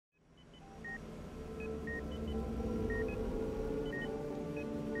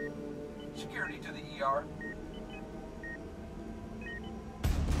Security to the ER.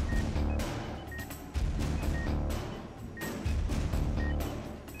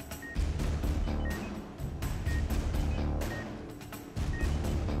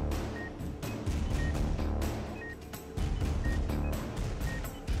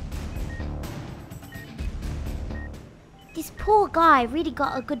 This poor guy really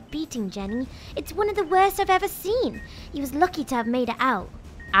got a good beating, Jenny. It's one of the worst I've ever seen. He was lucky to have made it out.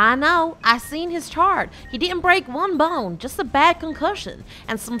 I know. I seen his chart. He didn't break one bone, just a bad concussion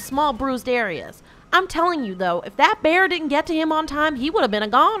and some small bruised areas. I'm telling you though, if that bear didn't get to him on time, he would have been a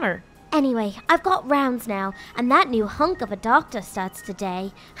goner. Anyway, I've got rounds now, and that new hunk of a doctor starts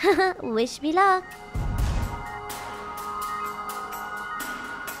today. Wish me luck.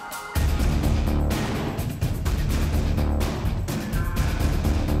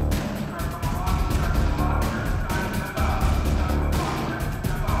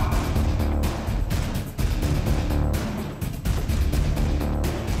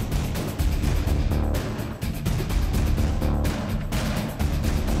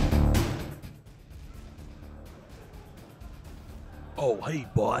 Oh, hey,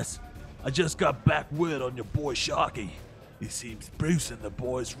 boss. I just got back word on your boy Sharky. It seems Bruce and the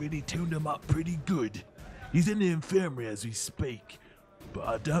boys really tuned him up pretty good. He's in the infirmary as we speak, but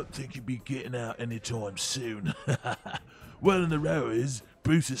I don't think he'll be getting out anytime soon. Well, in the row is,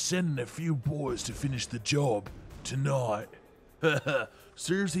 Bruce is sending a few boys to finish the job tonight.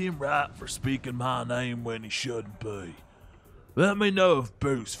 Serves him right for speaking my name when he shouldn't be. Let me know if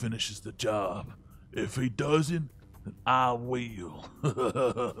Bruce finishes the job. If he doesn't, then I will.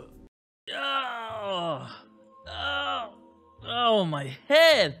 Oh, my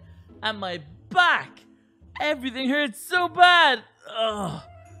head and my back. Everything hurts so bad. Oh,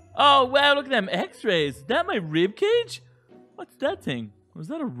 wow, look at them x-rays. Is that my rib cage? What's that thing? Was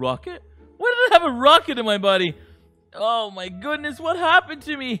that a rocket? Why did I have a rocket in my body? Oh, my goodness, what happened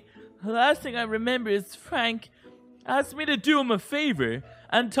to me? The last thing I remember is Frank asked me to do him a favor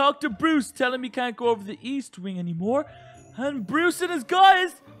and talk to Bruce, tell him he can't go over the East Wing anymore. And Bruce and his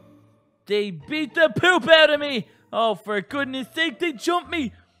guys, they beat the poop out of me. Oh, for goodness sake, they jumped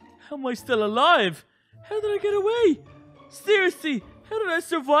me. How am I still alive? How did I get away? Seriously, how did I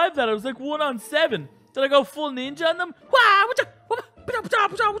survive that? I was like 1 on 7. Did I go full ninja on them? Well,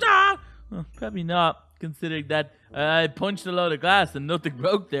 probably not, considering that I punched a load of glass and nothing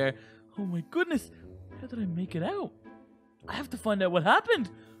broke there. Oh my goodness, how did I make it out? I have to find out what happened.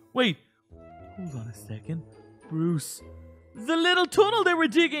 Wait, hold on a second. Bruce, the little tunnel they were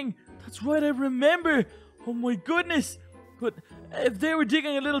digging. That's right, I remember. Oh my goodness. But if they were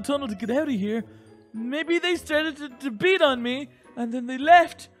digging a little tunnel to get out of here, maybe they started to beat on me and then they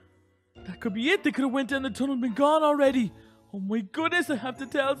left. That could be it. They could have went down the tunnel and been gone already. Oh my goodness, I have to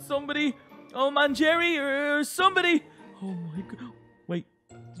tell somebody. Oh man, Jerry or somebody. Oh my god. Wait,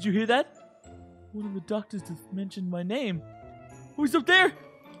 did you hear that? One of the doctors just mentioned my name. Oh, he's up there.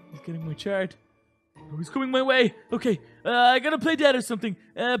 He's getting my chart. Oh, he's coming my way. Okay, I gotta play dead or something.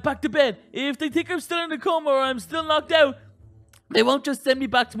 Back to bed. If they think I'm still in a coma or I'm still knocked out, they won't just send me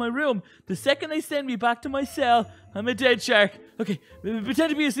back to my room. The second they send me back to my cell, I'm a dead shark. Okay, pretend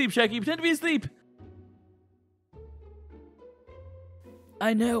to be asleep, Sharky. Pretend to be asleep.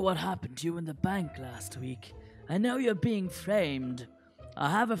 I know what happened to you in the bank last week. I know you're being framed. I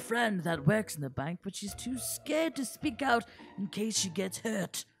have a friend that works in the bank, but she's too scared to speak out in case she gets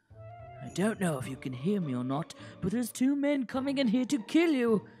hurt. I don't know if you can hear me or not, but there's 2 men coming in here to kill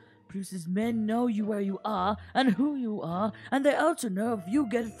you. Bruce's men know you where you are and who you are, and they also know if you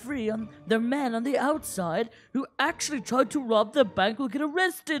get free on their men on the outside who actually tried to rob the bank will get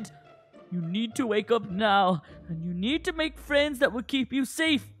arrested. You need to wake up now, and you need to make friends that will keep you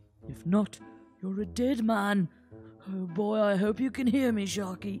safe. If not, you're a dead man. Oh boy, I hope you can hear me,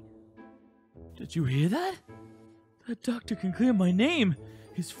 Sharky. Did you hear that? That doctor can clear my name.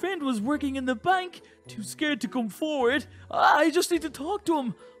 His friend was working in the bank, too scared to come forward. I just need to talk to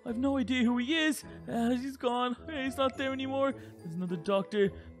him. I have no idea who he is. He's gone. He's not there anymore. There's another doctor.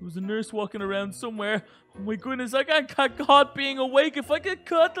 There was a nurse walking around somewhere. Oh my goodness, I can't get caught being awake. If I get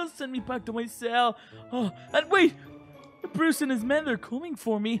caught, they'll send me back to my cell. Oh, and wait! Bruce and his men, they're coming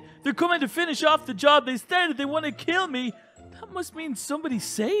for me. They're coming to finish off the job they started. They want to kill me. That must mean somebody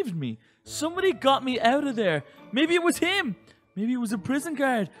saved me. Somebody got me out of there. Maybe it was him. Maybe it was a prison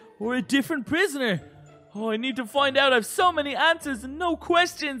guard or a different prisoner. Oh, I need to find out. I have so many answers and no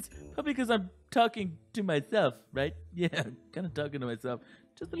questions. Probably because I'm talking to myself, right? Yeah, I'm kind of talking to myself.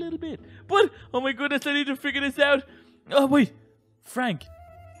 Just a little bit. But, oh my goodness, I need to figure this out. Oh, wait. Frank.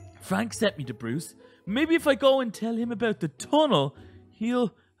 Frank sent me to Bruce. Maybe if I go and tell him about the tunnel,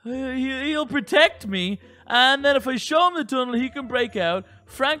 he'll He'll protect me, and then if I show him the tunnel, he can break out.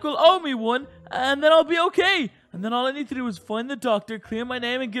 Frank will owe me one, and then I'll be okay. And then all I need to do is find the doctor, clear my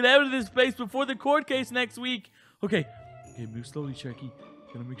name, and get out of this place before the court case next week. Okay, move slowly, Sharky.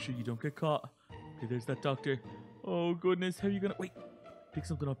 Gotta make sure you don't get caught. Okay, there's that doctor. Oh, goodness, how are you gonna... Wait, pick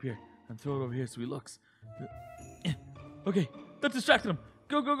something up here and throw it over here so he looks. Okay, that distracted him.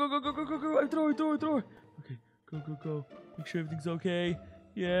 Go. Throw. Okay, go. Make sure everything's okay.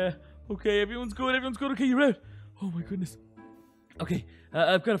 Yeah, okay, everyone's good. Okay, you're out. Oh, my goodness. Okay,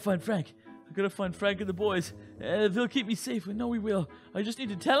 I've got to find Frank. I've got to find Frank and the boys. They'll keep me safe. I know we will. I just need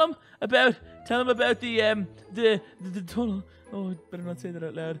to tell them about the tunnel. Oh, I better not say that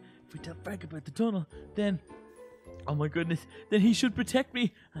out loud. If we tell Frank about the tunnel, then... Oh my goodness, then he should protect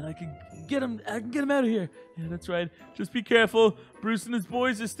me and I can get him out of here. Yeah, that's right. Just be careful. Bruce and his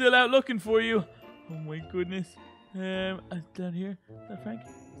boys are still out looking for you. Oh my goodness. Down here. Is that Frank?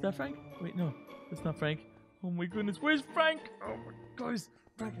 Is that Frank? Wait, no. That's not Frank. Oh my goodness. Where's Frank? Oh my gosh.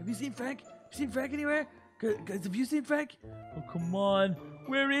 Frank, have you seen Frank? Have you seen Frank anywhere? Guys, have you seen Frank? Oh, come on.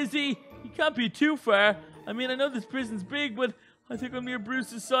 Where is he? He can't be too far. I mean, I know this prison's big, but I think I'm near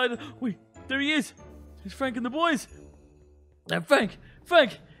Bruce's side. Wait, there he is. There's Frank and the boys.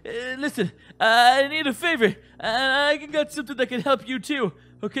 Frank, listen, I need a favor, and I got something that can help you too.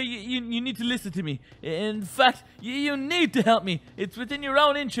 Okay, you need to listen to me. In fact, you need to help me. It's within your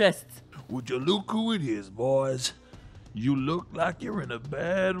own interests. Would you look who it is, boys? You look like you're in a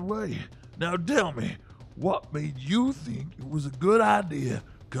bad way. Now tell me, what made you think it was a good idea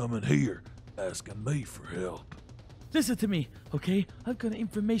coming here, asking me for help? Listen to me, okay? I've got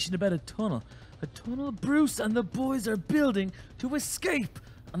information about a tunnel. A tunnel Bruce and the boys are building to escape.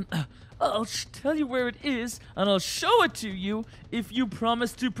 I'll tell you where it is, and I'll show it to you if you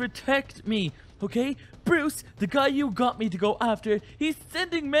promise to protect me, okay? Bruce, the guy you got me to go after, he's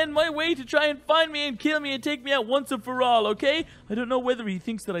sending men my way to try and find me and kill me and take me out once and for all, okay? I don't know whether he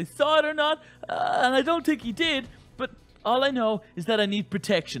thinks that I saw it or not, and I don't think he did, but all I know is that I need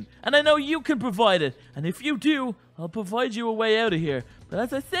protection, and I know you can provide it, and if you do, I'll provide you a way out of here. But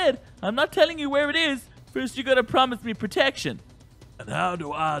as I said, I'm not telling you where it is. First, you gotta promise me protection. And how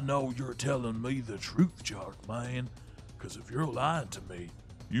do I know you're telling me the truth, Shark Man? Because if you're lying to me,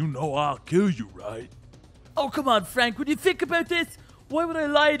 you know I'll kill you, right? Oh, come on, Frank. When you think about this, why would I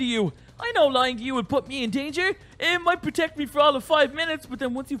lie to you? I know lying to you would put me in danger. It might protect me for all of 5 minutes, but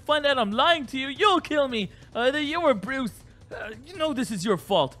then once you find out I'm lying to you, you'll kill me. Either you or Bruce. You know this is your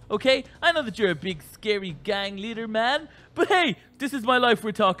fault, okay? I know that you're a big, scary gang leader, man. But hey, this is my life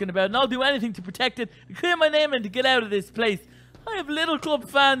we're talking about, and I'll do anything to protect it, to clear my name, and to get out of this place. I have little club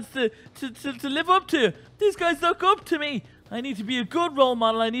fans to live up to. These guys look up to me. I need to be a good role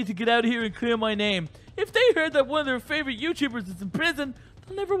model. I need to get out of here and clear my name. If they heard that one of their favorite YouTubers is in prison,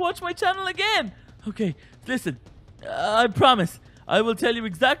 they'll never watch my channel again. Okay, listen. I promise. I will tell you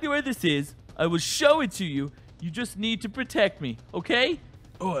exactly where this is. I will show it to you. You just need to protect me, okay?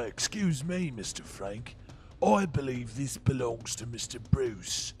 Oh, excuse me, Mr. Frank. I believe this belongs to Mr.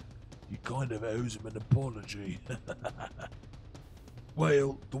 Bruce. You kind of owes him an apology.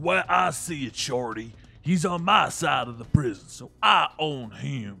 Well, the way I see it, Shorty, he's on my side of the prison, so I own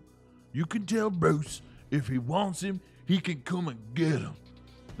him. You can tell Bruce if he wants him, he can come and get him.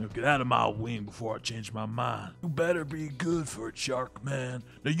 Now get out of my wing before I change my mind. You better be good for it, Shark Man.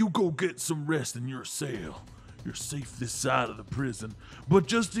 Now you go get some rest in your cell. You're safe this side of the prison, but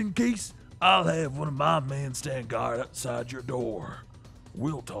just in case, I'll have one of my men stand guard outside your door.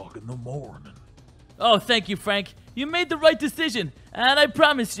 We'll talk in the morning. Oh, thank you, Frank. You made the right decision, and I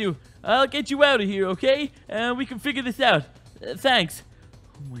promise you, I'll get you out of here, okay? And we can figure this out. Thanks.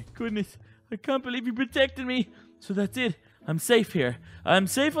 Oh my goodness, I can't believe you protected me. So that's it. I'm safe here. I'm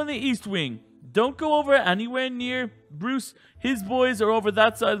safe on the east wing. Don't go over anywhere near Bruce. His boys are over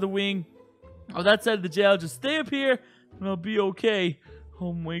that side of the wing. Or that side of the jail. Just stay up here and I'll be okay.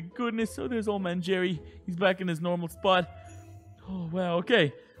 Oh my goodness. Oh, there's old man Jerry. He's back in his normal spot. Oh, wow.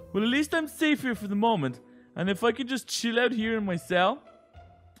 Okay. Well, at least I'm safe here for the moment. And if I could just chill out here in my cell,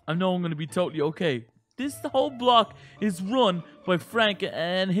 I know I'm going to be totally okay. This whole block is run by Frank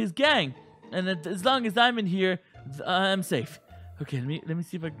and his gang. And as long as I'm in here, I'm safe. Okay, let me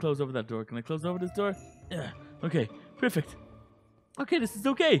see if I can close over that door. Can I close over this door? Yeah. Okay, perfect. Okay, this is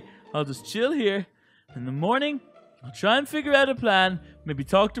okay. I'll just chill here. In the morning, I'll try and figure out a plan. Maybe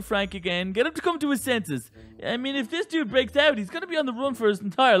talk to Frank again. Get him to come to his senses. I mean, if this dude breaks out, he's going to be on the run for his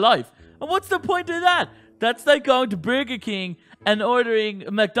entire life. And what's the point of that? That's like going to Burger King and ordering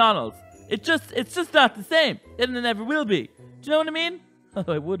McDonald's. It's just not the same. And it never will be. Do you know what I mean?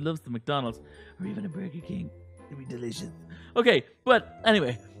 Although I would love some McDonald's. Or even a Burger King. gonna be delicious. Okay, but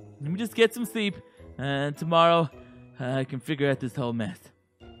anyway, let me just get some sleep, and tomorrow I can figure out this whole mess.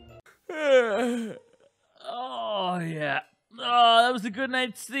 Oh yeah. Oh, that was a good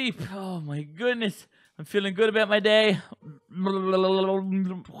night's sleep. Oh my goodness. I'm feeling good about my day.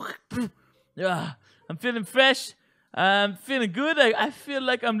 I'm feeling fresh. I'm feeling good. I feel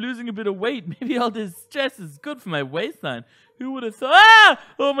like I'm losing a bit of weight. Maybe all this stress is good for my waistline. Who would have thought? Ah!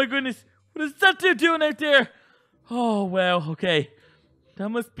 Oh my goodness. What is that dude doing out there? Oh, well, okay. That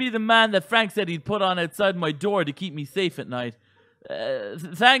must be the man that Frank said he'd put on outside my door to keep me safe at night.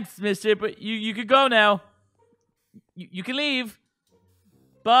 Thanks, mister, but you can go now. You can leave.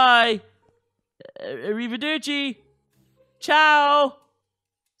 Bye. Arrivederci. Ciao.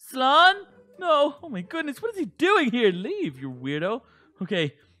 Slán? No. Oh my goodness, what is he doing here? Leave, you weirdo.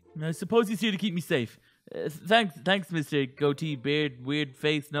 Okay, I suppose he's here to keep me safe. Thanks, Mr. Goatee, beard, weird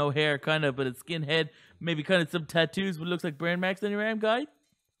face, no hair, kind of, but a skinhead. Maybe kind of some tattoos, but looks like burn marks on your arm, guy.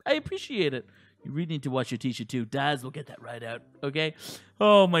 I appreciate it. You really need to wash your t-shirt too. Daz will get that right out, okay?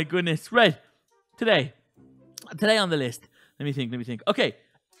 Oh my goodness. Right. Today on the list. Let me think. Okay.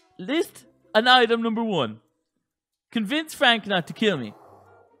 List an item number 1. Convince Frank not to kill me.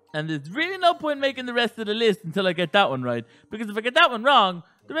 And there's really no point making the rest of the list until I get that one right. Because if I get that one wrong,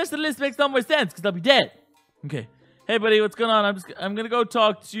 the rest of the list makes no more sense because I'll be dead. Okay. Hey, buddy, what's going on? I'm going to go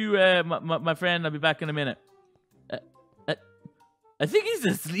talk to my friend. I'll be back in a minute. I think he's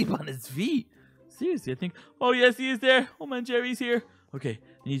asleep on his feet. Seriously, I think. Oh, yes, he is there. Oh, man, Jerry's here. Okay,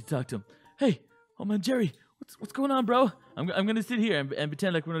 I need to talk to him. Hey, oh, man, Jerry, what's going on, bro? I'm going to sit here and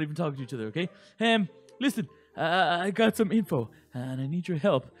pretend like we're not even talking to each other, okay? Listen, I got some info, and I need your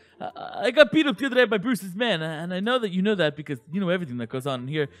help. I got beat up the other day by Bruce's men, and I know that you know that because you know everything that goes on in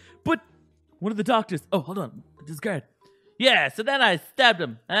here. But one of the doctors... Oh, hold on. This guard. Yeah, so then I stabbed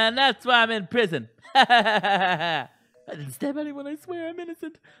him, and that's why I'm in prison. I didn't stab anyone, I swear, I'm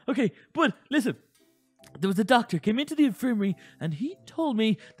innocent. Okay, but listen. There was a doctor came into the infirmary, and he told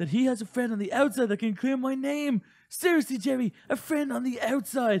me that he has a friend on the outside that can clear my name. Seriously, Jerry, a friend on the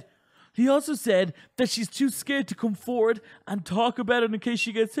outside. He also said that she's too scared to come forward and talk about it in case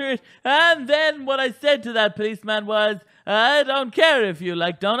she gets hurt. And then what I said to that policeman was, I don't care if you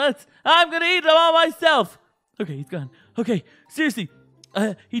like donuts. I'm going to eat them all myself. Okay, he's gone. Okay, seriously.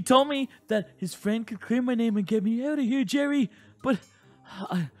 He told me that his friend could clear my name and get me out of here, Jerry. But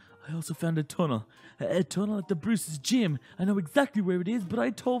I also found a tunnel. A tunnel at the Bruce's gym. I know exactly where it is, but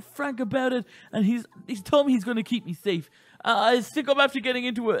I told Frank about it, and he's told me he's going to keep me safe. I think I'm after getting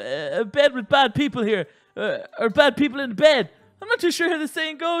into a bed with bad people here, or bad people in bed. I'm not too sure how the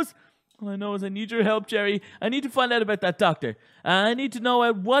saying goes. All I know is I need your help, Jerry. I need to find out about that doctor. I need to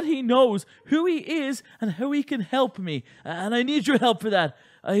know what he knows, who he is, and how he can help me. And I need your help for that.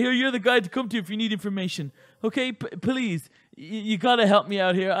 I hear you're the guy to come to if you need information. Okay, please. You gotta help me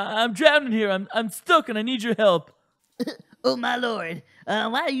out here. I'm drowning here. I'm stuck and I need your help. Oh, my lord.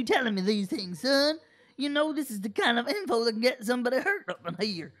 Why are you telling me these things, son? You know this is the kind of info that can get somebody hurt up in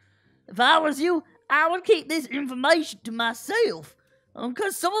here. If I was you, I would keep this information to myself.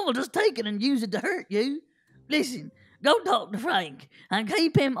 Because someone will just take it and use it to hurt you. Listen, go talk to Frank and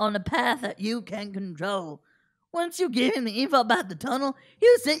keep him on the path that you can control. Once you give him the info about the tunnel,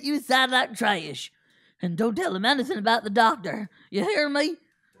 he'll set you aside like trash. And don't tell him anything about the doctor. You hear me?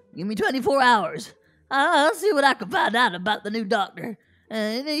 Give me 24 hours. I'll see what I can find out about the new doctor.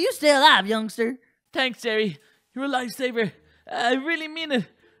 You stay alive, youngster. Thanks, Jerry. You're a lifesaver. I really mean it.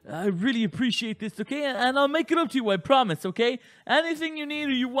 I really appreciate this, okay? And I'll make it up to you, I promise, okay? Anything you need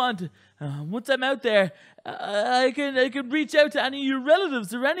or you want. Once I'm out there, I can reach out to any of your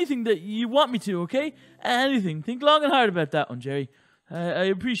relatives or anything that you want me to, okay? Anything. Think long and hard about that one, Jerry. I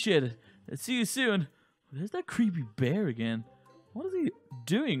appreciate it. See you soon. There's that creepy bear again. What is he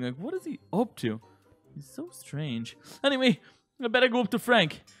doing? Like, what is he up to? He's so strange. Anyway, I better go up to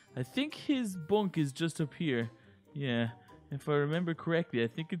Frank. I think his bunk is just up here. Yeah, if I remember correctly, I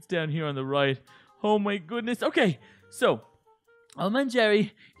think it's down here on the right. Oh my goodness. Okay, so old man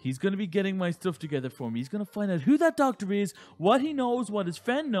Jerry, he's going to be getting my stuff together for me. He's going to find out who that doctor is, what he knows, what his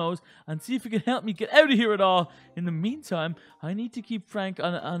friend knows, and see if he can help me get out of here at all. In the meantime, I need to keep Frank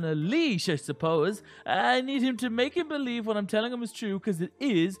on a leash, I suppose. I need him to make him believe what I'm telling him is true, because it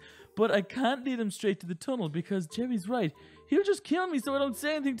is, but I can't lead him straight to the tunnel, because Jerry's right. He'll just kill me so I don't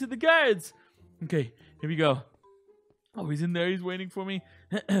say anything to the guards. Okay, here we go. Oh, he's in there. He's waiting for me.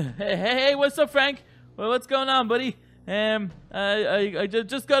 Hey, what's up, Frank? Well, what's going on, buddy? I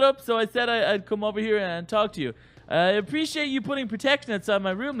just got up, so I said I'd come over here and talk to you. I appreciate you putting protection outside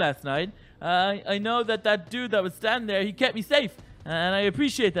my room last night. I know that dude that was standing there, he kept me safe. and I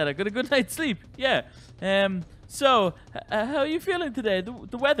appreciate that. I got a good night's sleep. Yeah. So, how are you feeling today?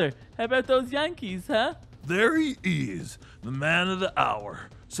 The weather? How about those Yankees, huh? There he is, the man of the hour.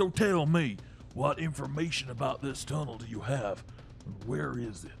 So tell me, what information about this tunnel do you have? And where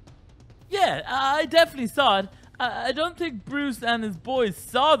is it? Yeah, I definitely saw it. I don't think Bruce and his boys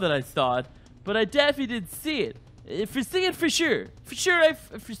saw that I saw it, but I definitely did see it. See it for sure. For sure, I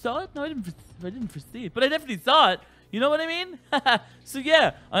saw it. No, I didn't foresee it, but I definitely saw it. You know what I mean? So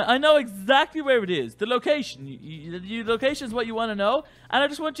yeah, I know exactly where it is. The location. The location is what you want to know, and I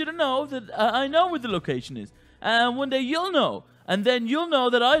just want you to know that I know where the location is. And one day you'll know, and then you'll know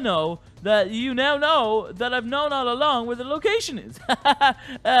that I know that you now know that I've known all along where the location is.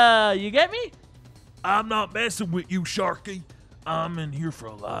 You get me? I'm not messing with you, Sharky. I'm in here for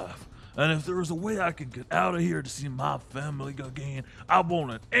a laugh. And if there's a way I can get out of here to see my family again, I won't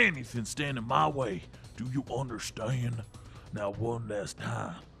let anything stand in my way. Do you understand? Now, one last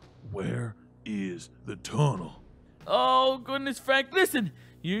time, where is the tunnel? Oh, goodness, Frank, listen.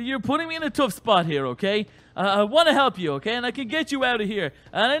 You're putting me in a tough spot here, okay? I want to help you, okay? And I can get you out of here.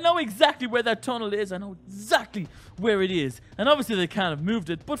 And I know exactly where that tunnel is. I know exactly where it is. And obviously they kind of moved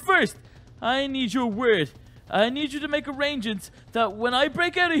it. But first, I need your word. I need you to make arrangements that when I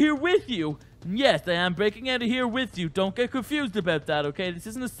break out of here with you, yes, I am breaking out of here with you. Don't get confused about that, okay? This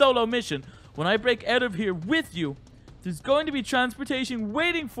isn't a solo mission. When I break out of here with you, there's going to be transportation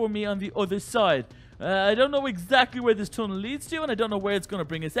waiting for me on the other side. I don't know exactly where this tunnel leads to, and I don't know where it's going to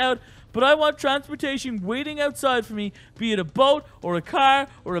bring us out, but I want transportation waiting outside for me, be it a boat, or a car,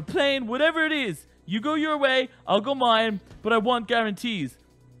 or a plane, whatever it is. You go your way, I'll go mine, but I want guarantees.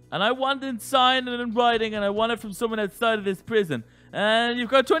 And I want it in sign and in writing, and I want it from someone outside of this prison. And you've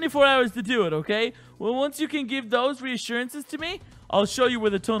got 24 hours to do it, okay? Well, once you can give those reassurances to me, I'll show you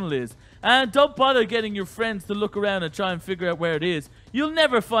where the tunnel is. And don't bother getting your friends to look around and try and figure out where it is. You'll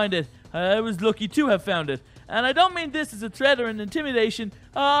never find it. I was lucky to have found it. And I don't mean this as a threat or an intimidation.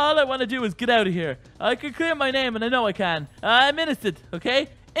 All I want to do is get out of here. I can clear my name, and I know I can. I'm innocent, okay?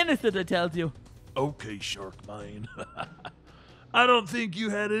 Innocent, I tell you. Okay, Shark Man. I don't think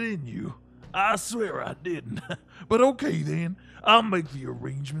you had it in you. I swear I didn't. But okay then, I'll make the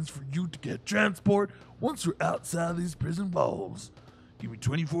arrangements for you to get transport once we're outside these prison walls. Give me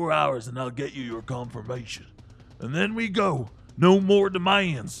 24 hours and I'll get you your confirmation. And then we go. No more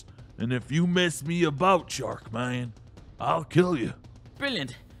demands. And if you mess me about, Shark Man, I'll kill you.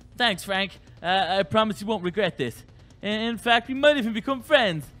 Brilliant. Thanks, Frank. I promise you won't regret this. In fact, we might even become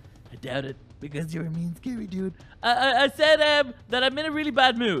friends. I doubt it, because you're a mean, scary dude. I said that I'm in a really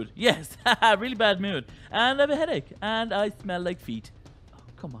bad mood. Yes, really bad mood. And I have a headache. And I smell like feet. Oh,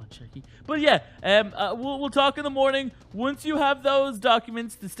 come on, Sharky. But yeah, we'll talk in the morning. Once you have those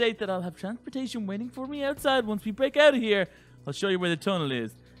documents to state that I'll have transportation waiting for me outside once we break out of here, I'll show you where the tunnel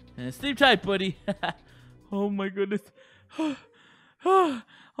is. Sleep tight, buddy. Oh, my goodness.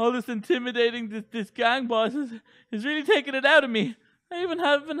 All this intimidating this gang boss is really taking it out of me. I even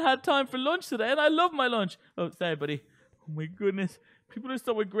haven't had time for lunch today, and I love my lunch. Oh, sorry, buddy. Oh, my goodness. People are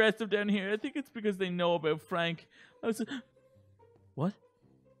so aggressive down here. I think it's because they know about Frank. What?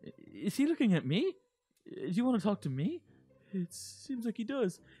 Is he looking at me? Do you want to talk to me? It seems like he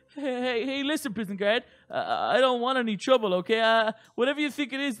does. Hey, listen, prison guard. I don't want any trouble, okay? Whatever you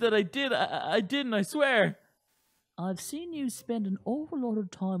think it is that I did, I didn't, I swear. I've seen you spend an awful lot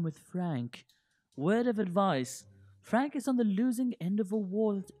of time with Frank. Word of advice. Frank is on the losing end of a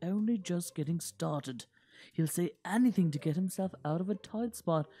war that's only just getting started. He'll say anything to get himself out of a tight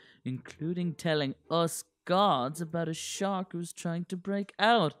spot, including telling us guards about a shark who's trying to break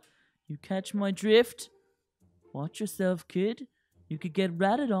out. You catch my drift? Watch yourself, kid. You could get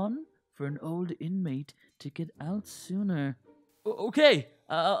ratted on for an old inmate to get out sooner. Okay,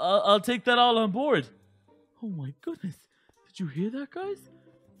 I'll take that all on board. Oh my goodness. Did you hear that, guys?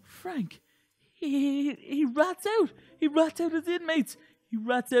 Frank, he rats out. He rats out his inmates. He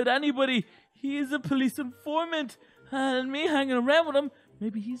rats out anybody. He is a police informant. And me hanging around with him,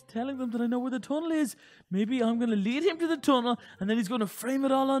 maybe he's telling them that I know where the tunnel is. Maybe I'm going to lead him to the tunnel, and then he's going to frame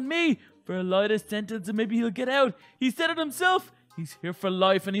it all on me for a lighter sentence, and maybe he'll get out. He said it himself. He's here for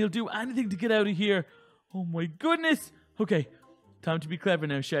life, and he'll do anything to get out of here. Oh my goodness. Okay, time to be clever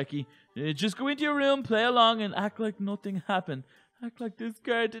now, Sharky. Just go into your room, play along, and act like nothing happened. Act like this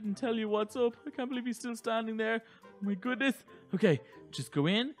guard didn't tell you what's up. I can't believe he's still standing there. Oh my goodness. Okay, just go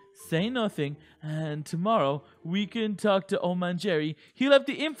in, say nothing, and tomorrow we can talk to old man Jerry. He'll have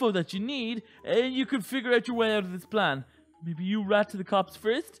the info that you need, and you can figure out your way out of this plan. Maybe you rat to the cops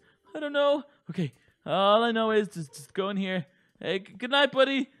first? I don't know. Okay, all I know is just go in here. Hey, good night,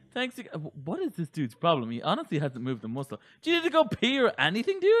 buddy. Thanks. What is this dude's problem? He honestly hasn't moved a muscle. Do you need to go pee or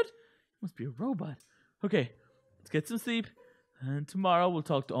anything, dude? Must be a robot. Okay, let's get some sleep. And tomorrow we'll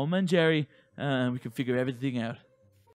talk to Oma and Jerry and we can figure everything out.